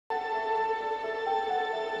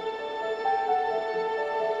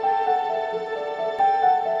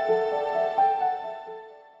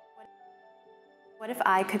What if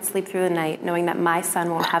I could sleep through the night knowing that my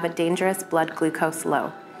son won't have a dangerous blood glucose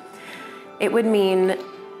low? It would mean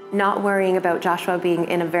not worrying about Joshua being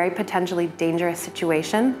in a very potentially dangerous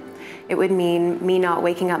situation. It would mean me not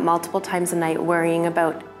waking up multiple times a night worrying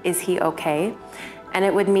about, is he okay? And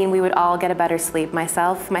it would mean we would all get a better sleep,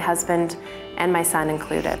 myself, my husband, and my son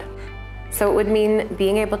included. So it would mean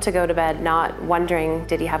being able to go to bed not wondering,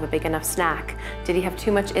 did he have a big enough snack? Did he have too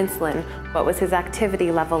much insulin? What was his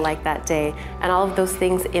activity level like that day? And all of those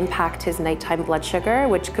things impact his nighttime blood sugar,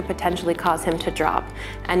 which could potentially cause him to drop.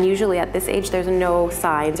 And usually at this age, there's no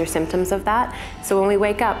signs or symptoms of that. So when we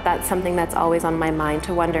wake up, that's something that's always on my mind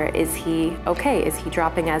to wonder, is he okay? Is he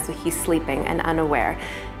dropping as he's sleeping and unaware,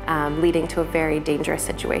 leading to a very dangerous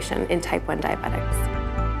situation in type 1 diabetics?